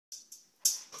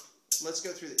let's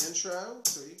go through the intro.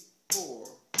 3, 4.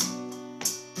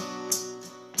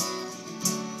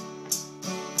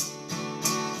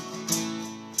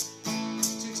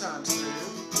 2 times through.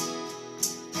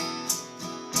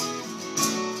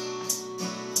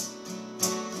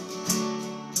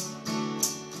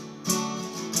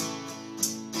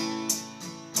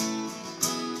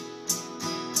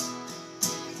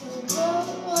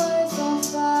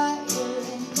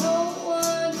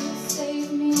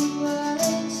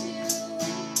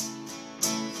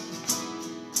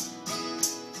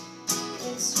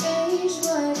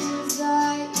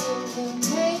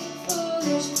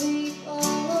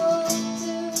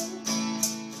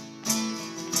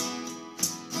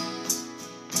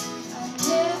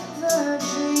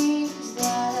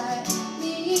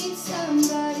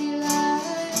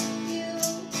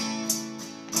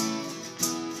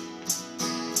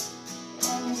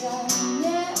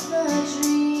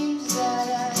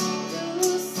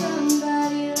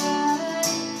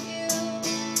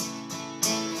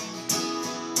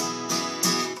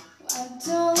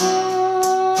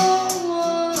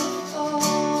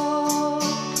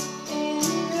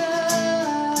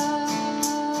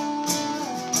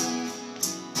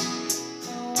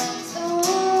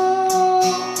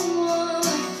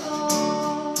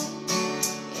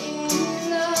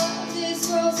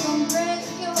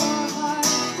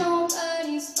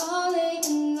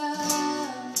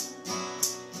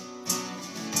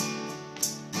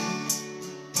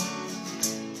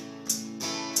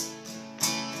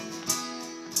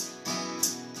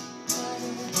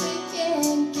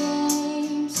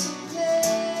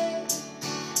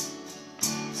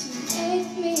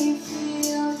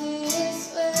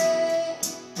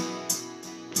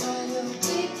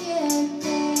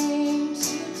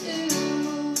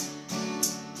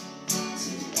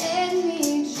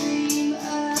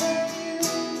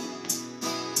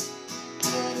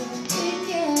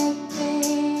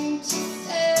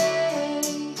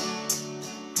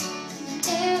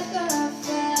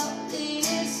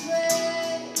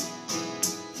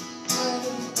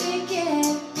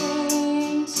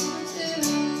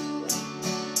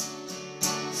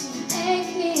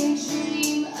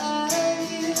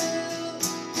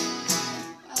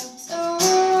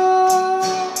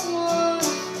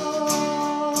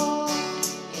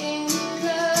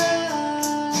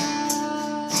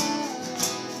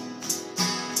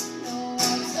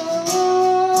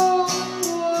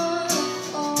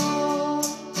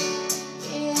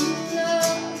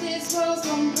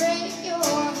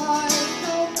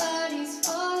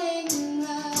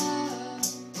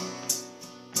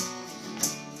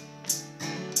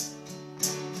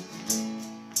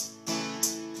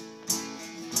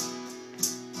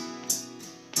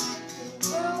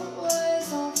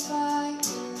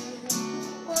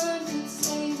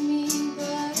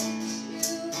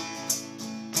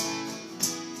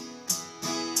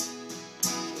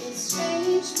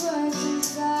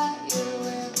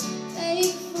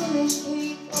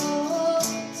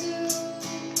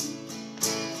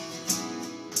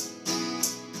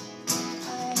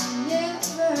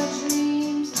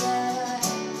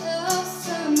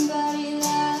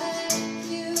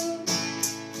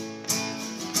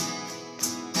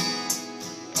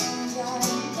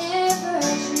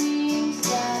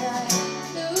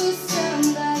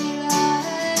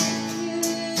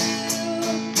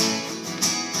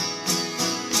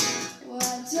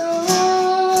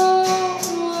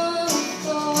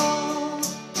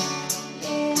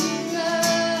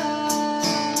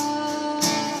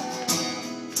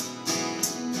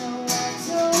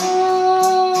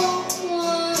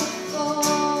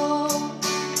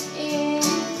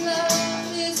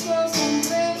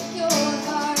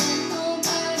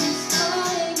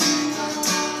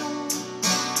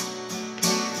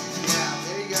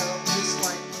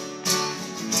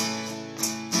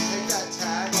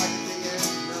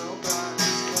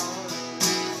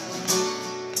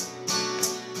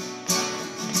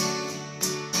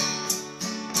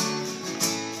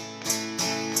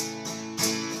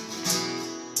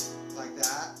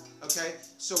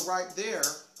 So right there,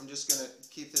 I'm just going to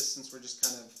keep this since we're just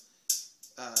kind of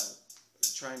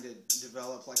trying to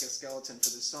develop like a skeleton for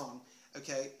this song.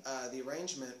 Okay, the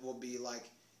arrangement will be like,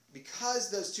 because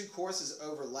those two choruses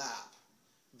overlap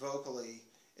vocally,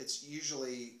 it's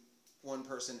usually one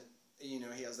person, you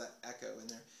know, he has that echo in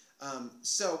there.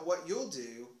 So what you'll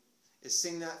do is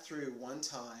sing that through one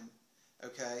time,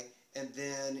 okay, and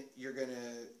then you're going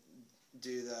to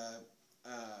do the,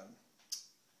 I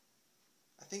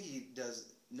think he does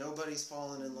Nobody's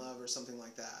Fallen in Love or something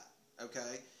like that,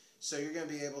 okay? So you're going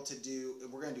to be able to do,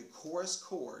 we're going to do chorus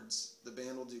chords, the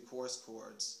band will do chorus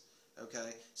chords,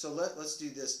 Okay, so let's do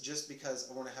this just because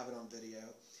I want to have it on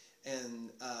video,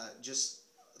 and just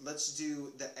let's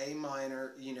do the A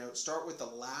minor. You know, start with the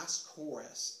last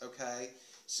chorus. Okay,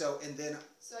 so and then.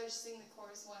 So I just sing the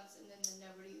chorus once, and then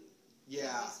nobody.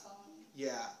 Yeah. Nobody's following.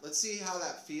 Yeah. Let's see how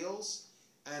that feels,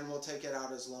 and we'll take it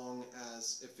out as long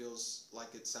as it feels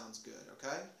like it sounds good.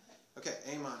 Okay. Okay.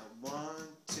 A minor. 1,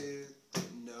 2, 3.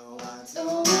 No, I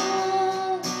don't.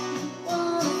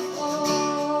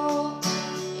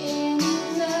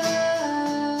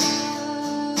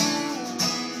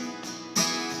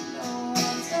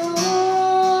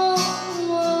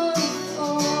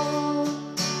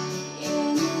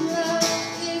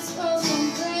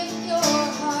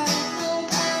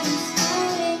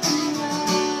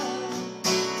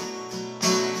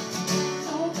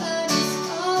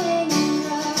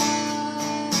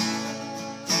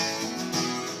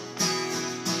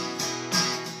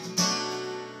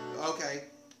 Okay,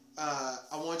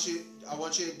 I want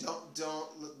you to don't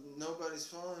nobody's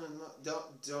falling in love.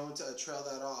 Don't trail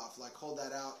that off. Like hold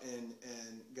that out and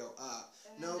go up.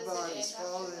 Nobody's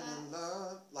falling in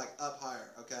love. Like up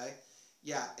higher. Okay.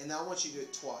 Yeah, and now I want you to do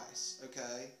it twice.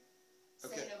 Okay.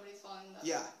 Okay. Say nobody's falling in love.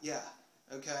 Yeah. Yeah.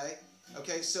 Okay.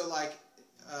 Okay. So like,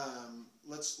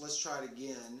 let's try it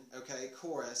again. Okay.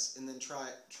 Chorus and then try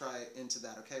it into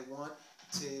that. Okay. 1,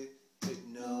 2, 3.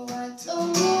 No, I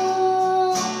don't.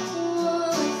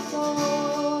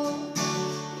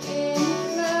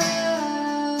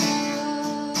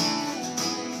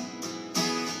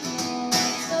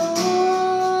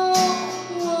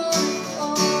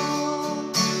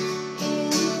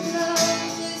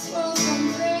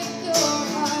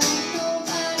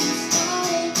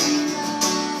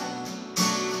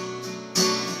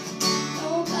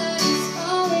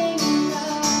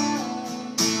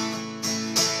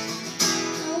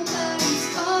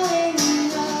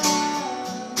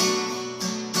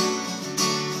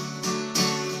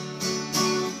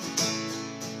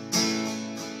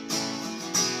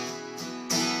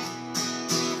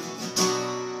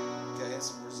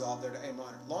 There to A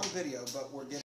minor. Long video, but we're getting